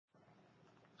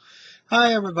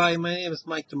Hi everybody, my name is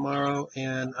Mike Tomorrow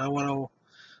and I want to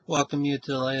welcome you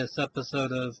to the latest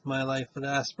episode of My Life with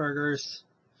Asperger's.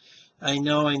 I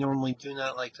know I normally do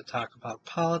not like to talk about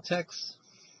politics,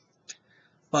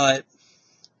 but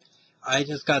I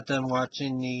just got done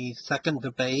watching the second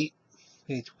debate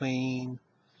between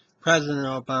President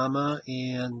Obama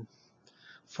and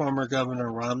former Governor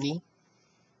Romney.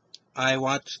 I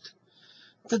watched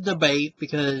the debate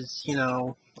because,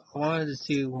 I wanted to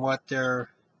see what their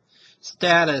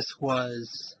status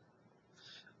was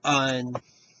on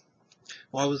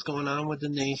what was going on with the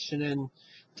nation and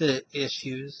the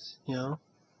issues.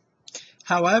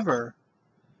 However,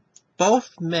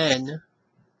 both men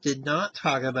did not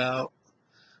talk about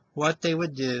what they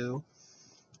would do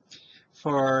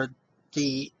for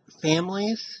the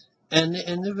families and the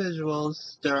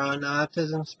individuals that are on the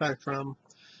autism spectrum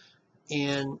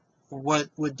and what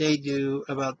would they do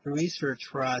about the research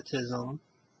for autism.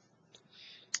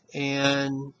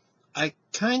 And I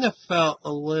kind of felt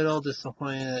a little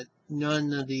disappointed that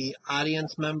none of the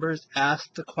audience members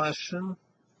asked the question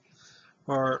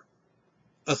or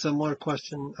a similar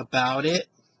question about it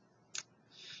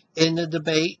in the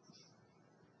debate.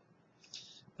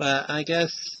 But I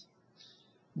guess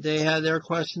they had their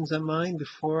questions in mind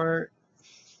before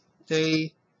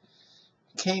they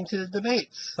came to the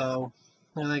debates. And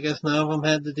I guess none of them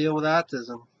had to deal with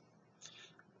autism.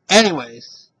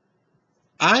 Anyways,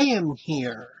 I am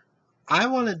here. I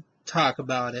want to talk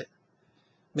about it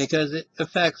because it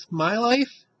affects my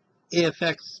life. It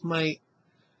affects my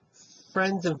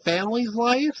friends and family's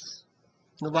lives.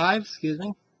 And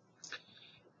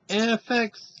it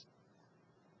affects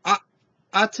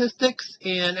autistics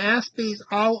and Aspies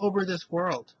all over this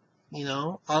world.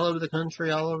 All over the country,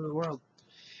 all over the world.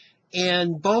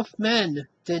 And both men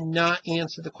did not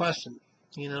answer the question.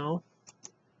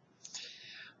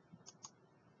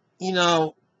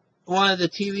 One of the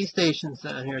TV stations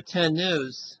down here, 10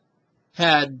 News,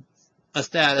 had a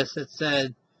status that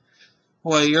said,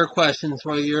 what are your questions,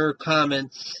 what are your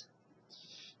comments?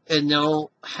 And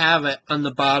they'll have it on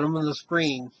the bottom of the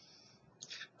screen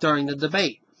during the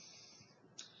debate.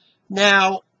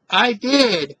 Now, I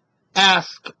did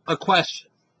ask a question.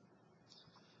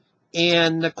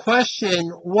 And the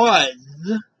question was,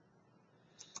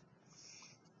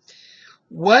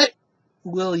 what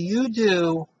will you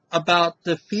do about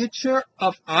the future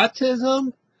of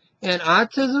autism and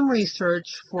autism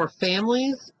research for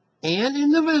families and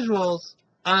individuals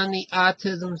on the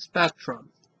autism spectrum?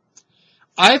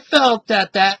 I felt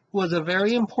that that was a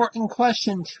very important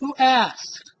question to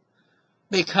ask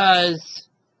because,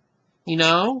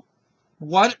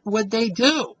 what would they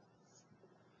do?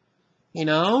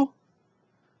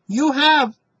 You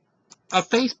have a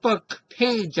Facebook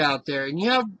page out there and you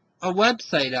have a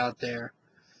website out there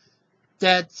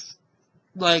that's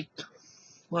like,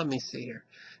 let me see here.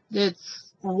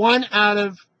 It's 1 out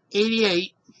of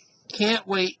 88. Can't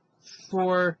wait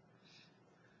for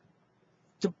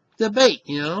the debate,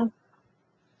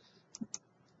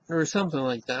 or something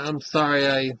like that. I'm sorry,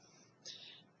 I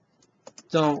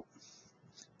don't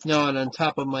know it on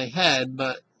top of my head,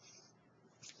 but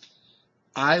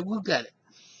I will get it.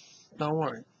 Don't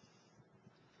worry.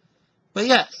 But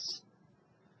yes,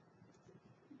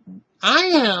 I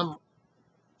am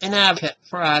an advocate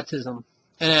for autism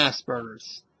and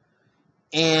Asperger's.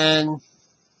 And,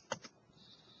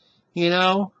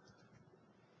 and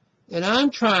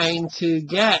I'm trying to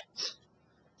get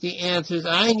the answers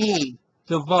I need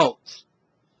to vote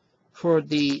for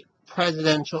the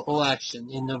presidential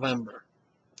election in November.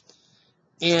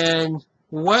 And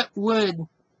what would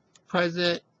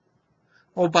President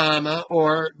Obama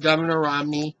or Governor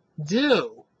Romney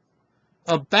do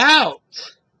about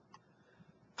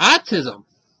autism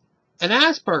and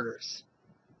Asperger's?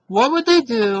 What would they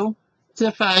do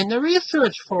to find the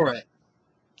research for it?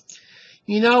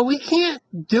 We can't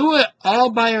do it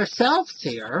all by ourselves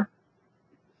here.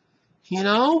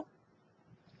 And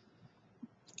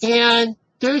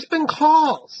there's been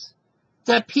calls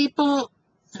that people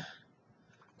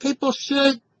have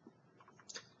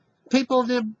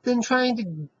been trying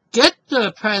to get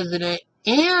the president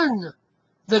and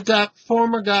the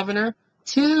former governor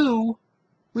to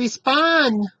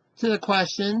respond to the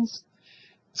questions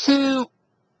to,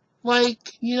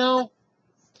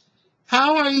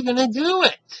 how are you going to do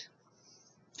it?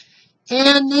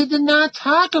 And they did not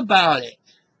talk about it.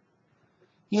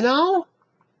 I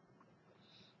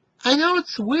know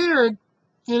it's weird,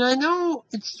 and I know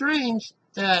it's strange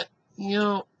that,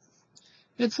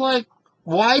 it's like,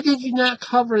 why did you not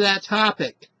cover that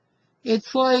topic?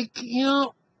 It's like,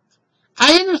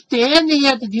 I understand they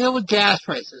have to deal with gas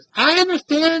prices. I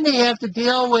understand they have to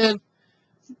deal with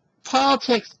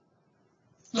politics,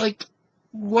 like,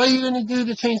 what are you going to do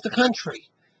to change the country?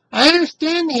 I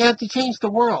understand you have to change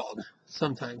the world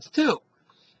sometimes, too.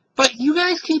 But you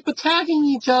guys keep attacking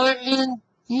each other, and,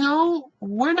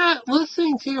 we're not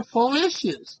listening to your full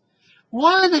issues.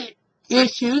 One of the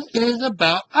issues is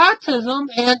about autism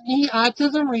and the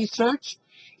autism research,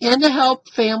 and to help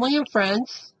family and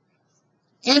friends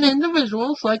and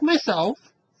individuals like myself.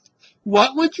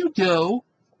 What would you do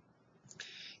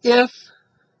if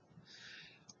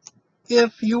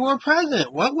you were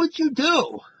president? What would you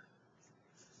do?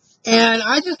 And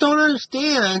I just don't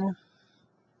understand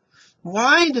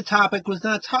why the topic was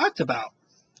not talked about.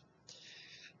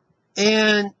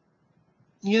 And,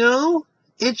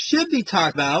 it should be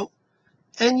talked about,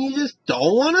 and you just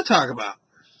don't want to talk about.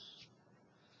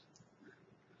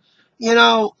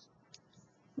 And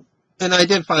I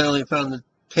did finally find the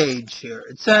page here.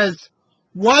 It says,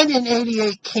 1 in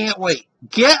 88 can't wait.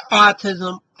 Get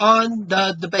autism on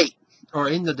the debate, or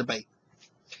in the debate.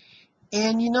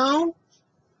 And,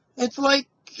 it's like,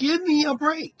 give me a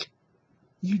break.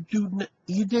 You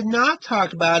did not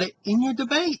talk about it in your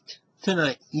debate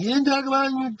tonight. You didn't talk about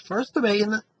it in your first debate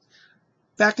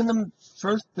back in the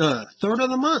first third of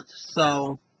the month.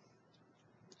 So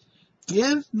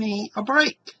give me a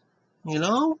break.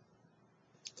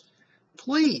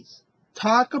 Please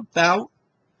talk about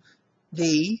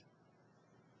the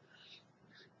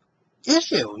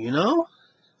issue.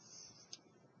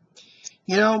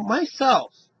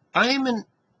 Myself, I am an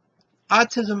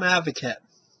autism advocate.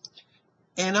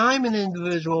 And I'm an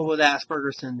individual with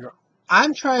Asperger syndrome.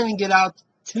 I'm trying to get out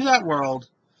to that world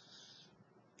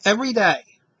every day,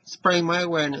 spreading my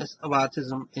awareness of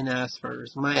autism and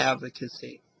Asperger's, my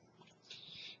advocacy.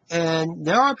 And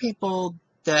there are people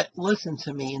that listen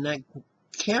to me and that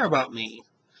care about me,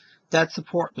 that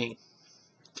support me.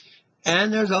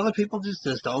 And there's other people just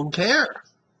don't care.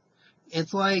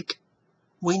 It's like,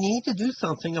 we need to do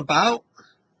something about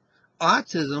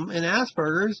autism and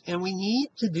Asperger's, and we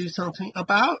need to do something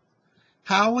about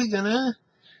how we're going to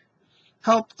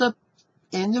help the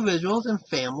individuals and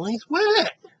families with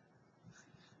it.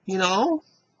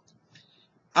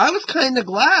 I was kind of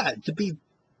glad to be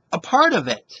a part of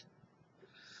it.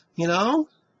 I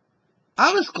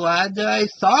was glad that I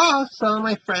saw some of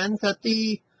my friends at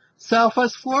the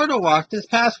Southwest Florida Walk this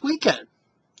past weekend,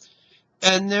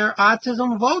 and their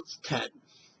autism votes tent.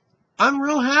 I'm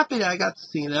real happy that I got to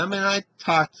see them, and I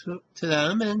talked to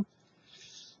them, and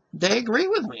they agree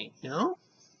with me,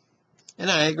 and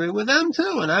I agree with them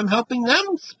too, and I'm helping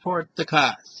them support the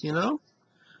cause,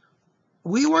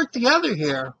 We work together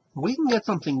here. We can get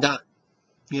something done,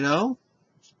 The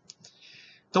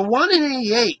 1 in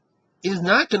 88 is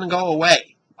not going to go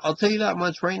away. I'll tell you that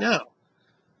much right now.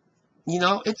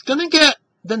 It's going to get,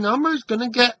 the number's going to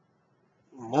get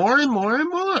more and more and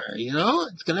more,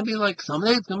 It's going to be like,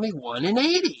 someday it's going to be 1 in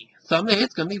 80. Someday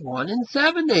it's going to be 1 in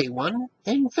 70, 1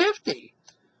 in 50.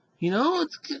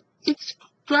 It's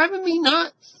driving me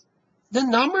nuts. The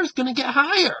number's going to get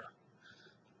higher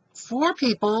for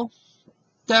people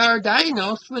that are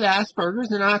diagnosed with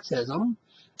Asperger's and autism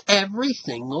every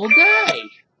single day.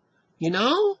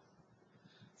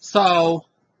 So,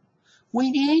 we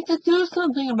need to do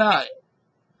something about it.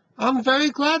 I'm very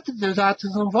glad that there's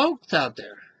autism votes out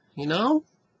there,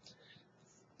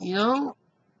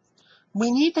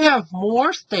 We need to have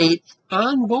more states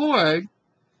on board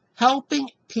helping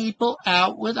people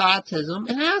out with autism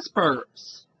and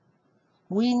Asperger's.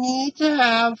 We need to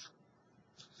have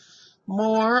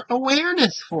more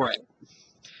awareness for it.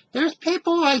 There's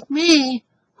people like me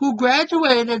who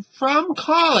graduated from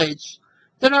college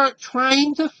that are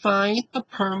trying to find a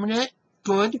permanent,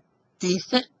 good,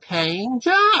 decent paying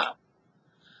job.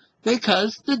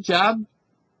 Because the job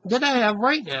that I have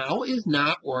right now is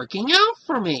not working out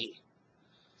for me.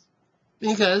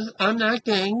 Because I'm not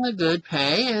getting the good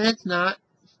pay, and it's not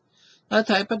a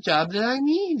type of job that I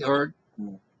need or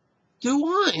do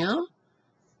want,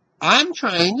 I'm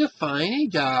trying to find a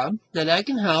job that I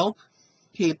can help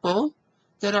people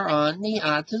that are on the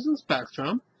autism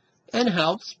spectrum and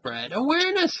help spread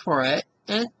awareness for it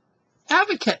and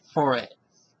advocate for it.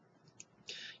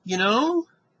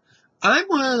 I'm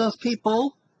one of those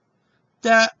people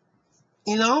that,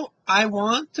 I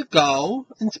want to go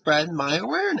and spread my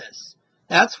awareness.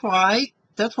 That's one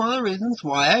of the reasons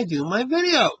why I do my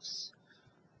videos.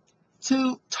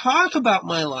 To talk about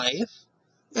my life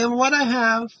and what I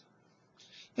have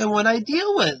and what I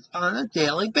deal with on a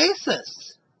daily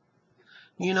basis.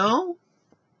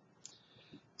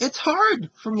 It's hard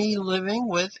for me living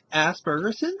with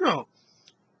Asperger syndrome.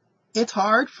 It's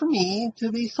hard for me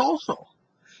to be social.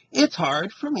 It's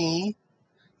hard for me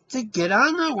to get out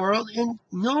in the world and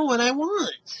know what I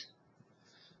want.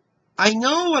 I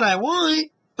know what I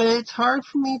want, but it's hard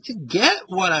for me to get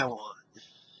what I want,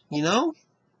 you know?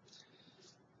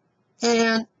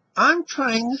 And I'm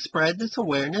trying to spread this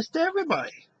awareness to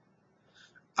everybody.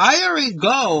 I already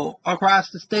go across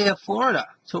the state of Florida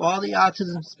to all the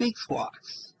Autism Speaks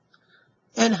walks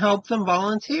and help them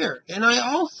volunteer. And I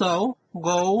also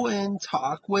go and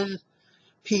talk with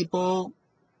people,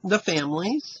 the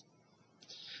families,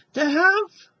 that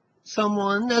have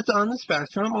someone that's on the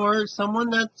spectrum or someone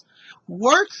that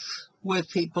works with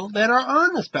people that are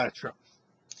on the spectrum,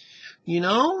 you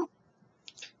know?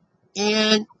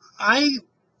 And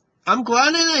I'm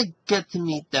glad that I get to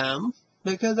meet them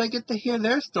because I get to hear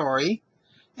their story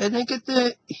and they get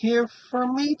to hear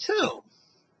from me too.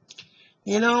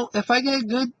 You know, if I get a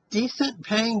good, decent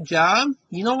paying job,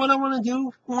 you know what I want to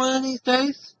do one of these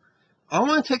days? I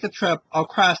want to take a trip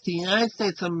across the United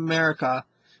States of America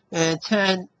and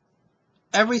attend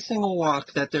every single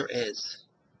walk that there is.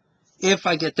 If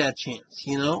I get that chance,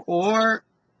 you know, or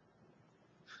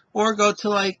go to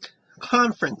like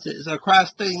conferences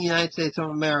across the United States of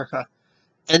America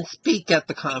and speak at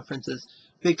the conferences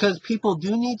because people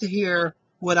do need to hear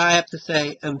what I have to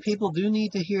say and people do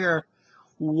need to hear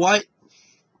what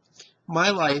my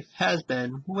life has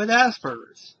been with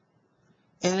Asperger's.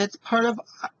 And it's part of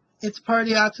the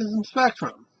autism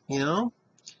spectrum, you know?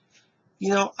 You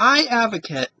know, I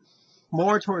advocate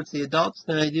more towards the adults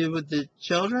than I do with the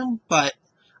children, but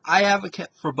I advocate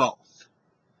for both.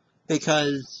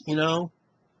 Because, you know,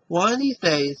 one of these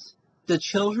days, the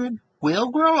children will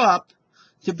grow up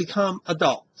to become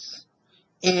adults.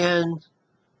 And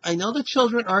I know the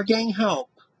children are getting help,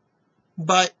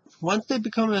 but once they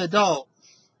become an adult,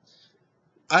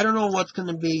 I don't know what's going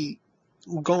to be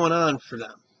going on for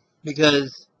them.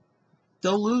 Because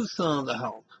they'll lose some of the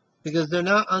help. Because they're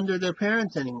not under their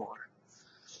parents anymore.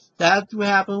 That's what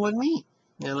happened with me,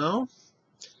 you know?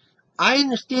 I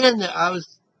understand that I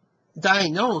was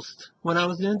diagnosed when I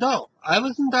was an adult. I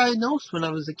wasn't diagnosed when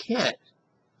I was a kid.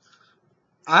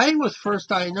 I was first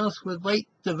diagnosed with late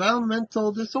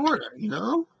developmental disorder, you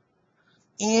know?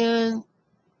 And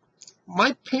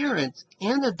my parents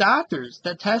and the doctors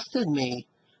that tested me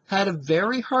had a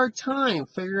very hard time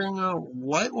figuring out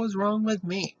what was wrong with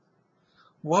me.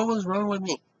 What was wrong with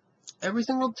me? Every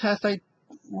single test I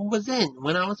was in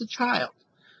when I was a child,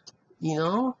 you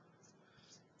know?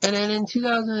 And then in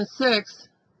 2006,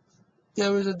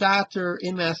 there was a doctor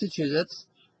in Massachusetts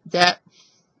that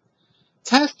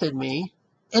tested me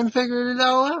and figured it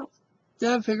all out.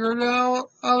 That figured it out.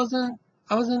 I was in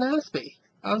Aspe.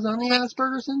 I was on the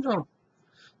Asperger syndrome.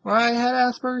 Or I had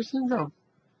Asperger syndrome.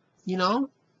 You know?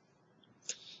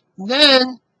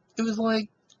 Then it was like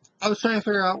I was trying to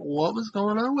figure out what was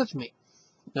going on with me.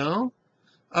 You know?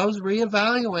 I was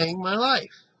reevaluating my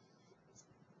life.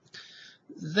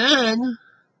 Then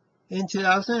in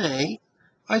 2008,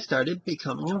 I started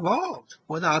becoming involved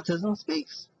with Autism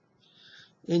Speaks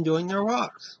in doing their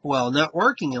walks. Well, not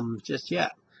working them just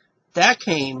yet. That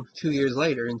came 2 years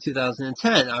later in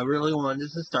 2010. I really wanted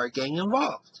to start getting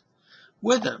involved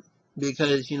with them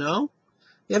because, you know,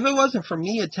 if it wasn't for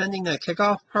me attending that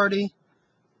kickoff party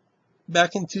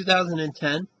back in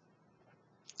 2010,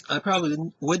 I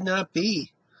probably would not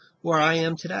be where I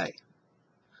am today.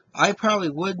 I probably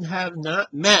would have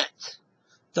not met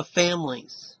the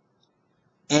families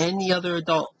and the other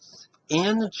adults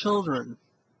and the children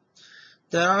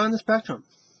that are on the spectrum,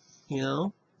 you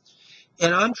know?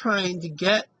 And I'm trying to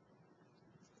get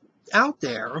out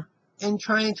there and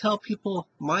try and tell people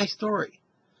my story.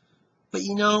 But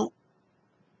you know,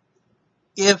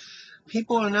 if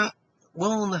people are not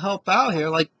willing to help out here,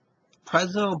 like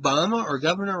President Obama or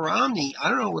Governor Romney, I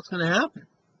don't know what's going to happen.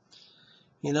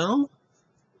 You know?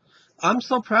 I'm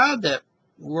so proud that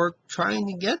we're trying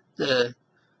to get the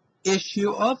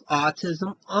issue of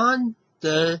autism on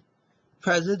the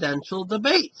presidential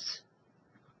debates.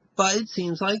 But it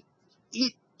seems like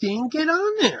it didn't get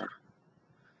on there.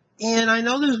 And I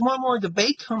know there's one more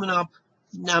debate coming up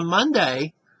on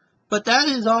Monday, but that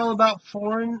is all about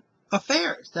foreign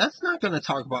affairs. That's not going to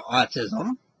talk about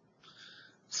autism.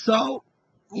 So,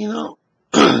 you know,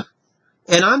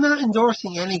 and I'm not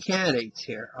endorsing any candidates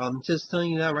here. I'm just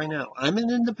telling you that right now. I'm an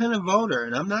independent voter,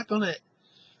 and I'm not going to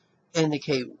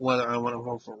indicate whether I want to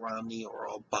vote for Romney or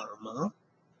Obama.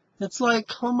 It's like,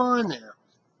 come on now.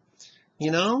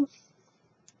 You know?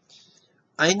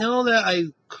 I know that I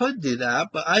could do that,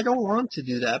 but I don't want to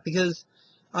do that because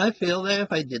I feel that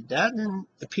if I did that, then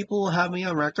people will have me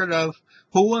on record of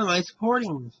who am I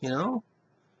supporting, you know?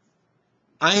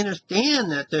 I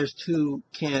understand that there's two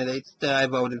candidates that I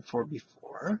voted for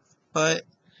before, but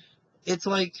it's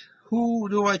like, who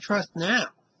do I trust now?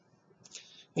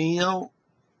 And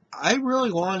I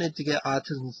really wanted to get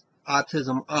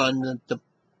autism on the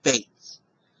debates,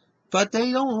 but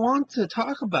they don't want to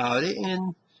talk about it,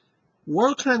 and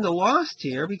we're kind of lost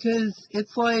here because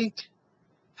it's like,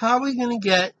 how are we going to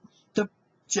get the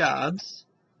jobs,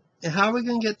 and how are we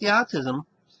going to get the autism,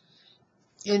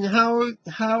 and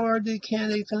how are the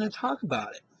candidates going to talk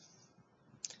about it?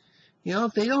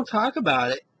 If they don't talk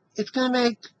about it, it's going to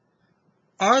make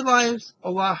our lives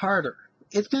a lot harder.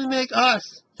 It's going to make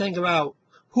us think about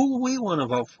who we want to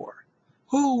vote for.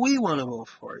 Who we want to vote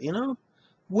for.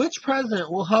 Which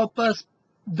president will help us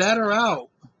better out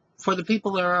for the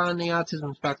people that are on the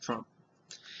autism spectrum.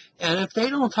 And if they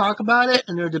don't talk about it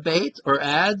in their debates or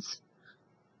ads,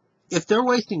 if they're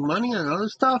wasting money on other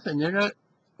stuff and they're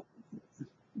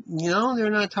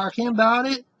not talking about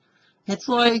it, it's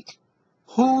like,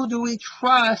 who do we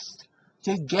trust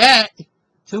to get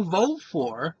to vote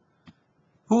for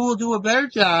who will do a better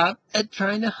job at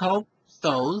trying to help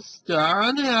those that are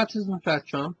on the autism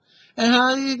spectrum, and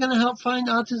how are you going to help find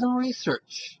autism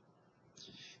research?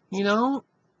 We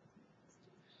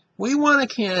want a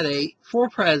candidate for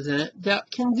president that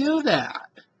can do that.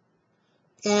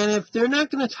 And if they're not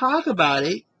going to talk about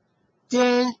it,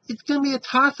 then it's going to be a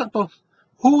toss-up of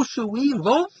who should we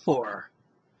vote for?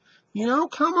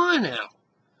 Come on now.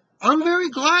 I'm very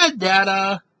glad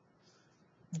that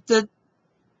the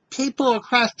people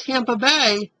across Tampa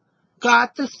Bay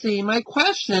got to see my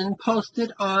question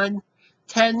posted on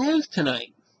 10 News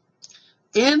tonight.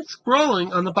 And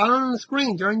scrolling on the bottom of the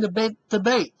screen during the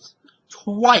debates.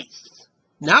 Twice.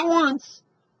 Not once,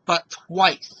 but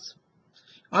twice.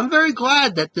 I'm very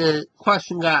glad that the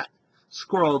question got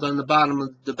scrolled on the bottom of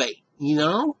the debate,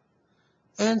 And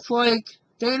it's like,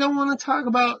 they don't want to talk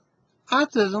about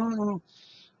autism. And,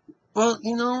 well,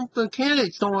 the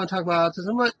candidates don't want to talk about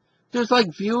autism, but there's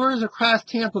like viewers across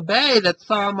Tampa Bay that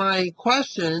saw my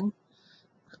question,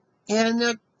 and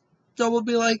they will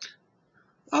be like,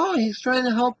 oh, he's trying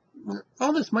to help.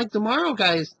 Oh, this Mike Tomorrow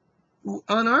guy's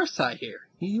on our side here.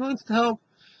 He wants to help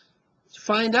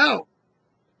find out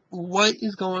what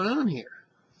is going on here.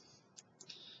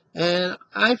 And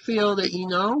I feel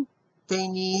that, they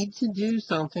need to do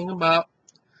something about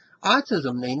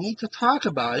autism. They need to talk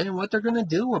about it and what they're going to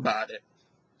do about it.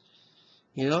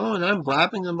 And I'm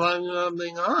blabbing and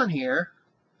blabbing on here,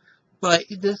 but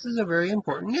this is a very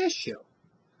important issue.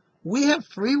 We have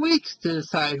 3 weeks to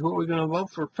decide who we're going to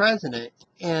vote for president,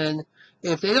 and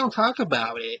if they don't talk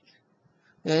about it,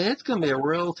 then it's going to be a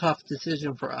real tough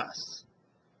decision for us.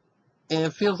 And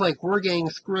it feels like we're getting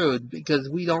screwed because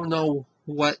we don't know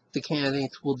what the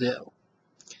candidates will do.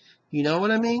 You know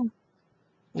what I mean?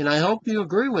 And I hope you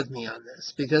agree with me on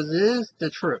this, because it is the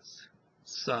truth.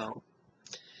 So,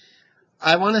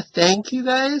 I want to thank you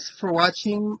guys for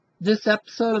watching this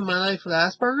episode of My Life with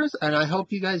Asperger's, and I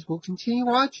hope you guys will continue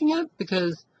watching it,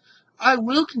 because I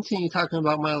will continue talking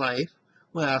about my life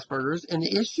with Asperger's and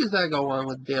the issues that go on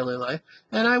with daily life,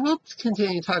 and I will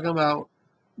continue talking about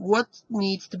what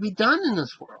needs to be done in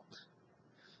this world.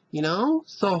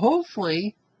 So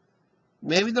hopefully,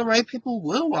 maybe the right people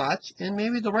will watch, and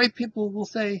maybe the right people will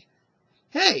say,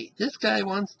 hey, this guy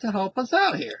wants to help us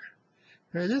out here.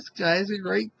 Or this guy's a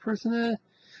great person to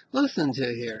listen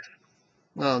to here.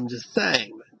 Well, I'm just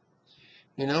saying, but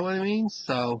you know what I mean?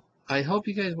 So, I hope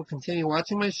you guys will continue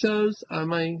watching my shows on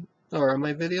my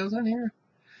videos on here,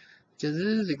 because it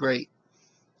is a great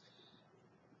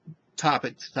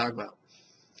topic to talk about.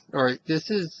 Or,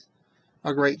 this is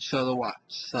a great show to watch.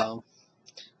 So,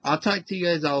 I'll talk to you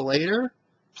guys all later.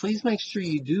 Please make sure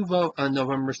you do vote on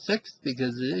November 6th,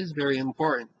 because it is very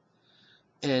important.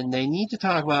 And they need to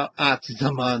talk about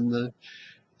autism on the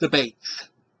debates.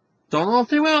 Don't know if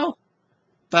they will,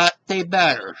 but they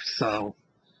better. So,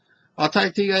 I'll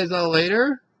talk to you guys all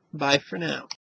later. Bye for now.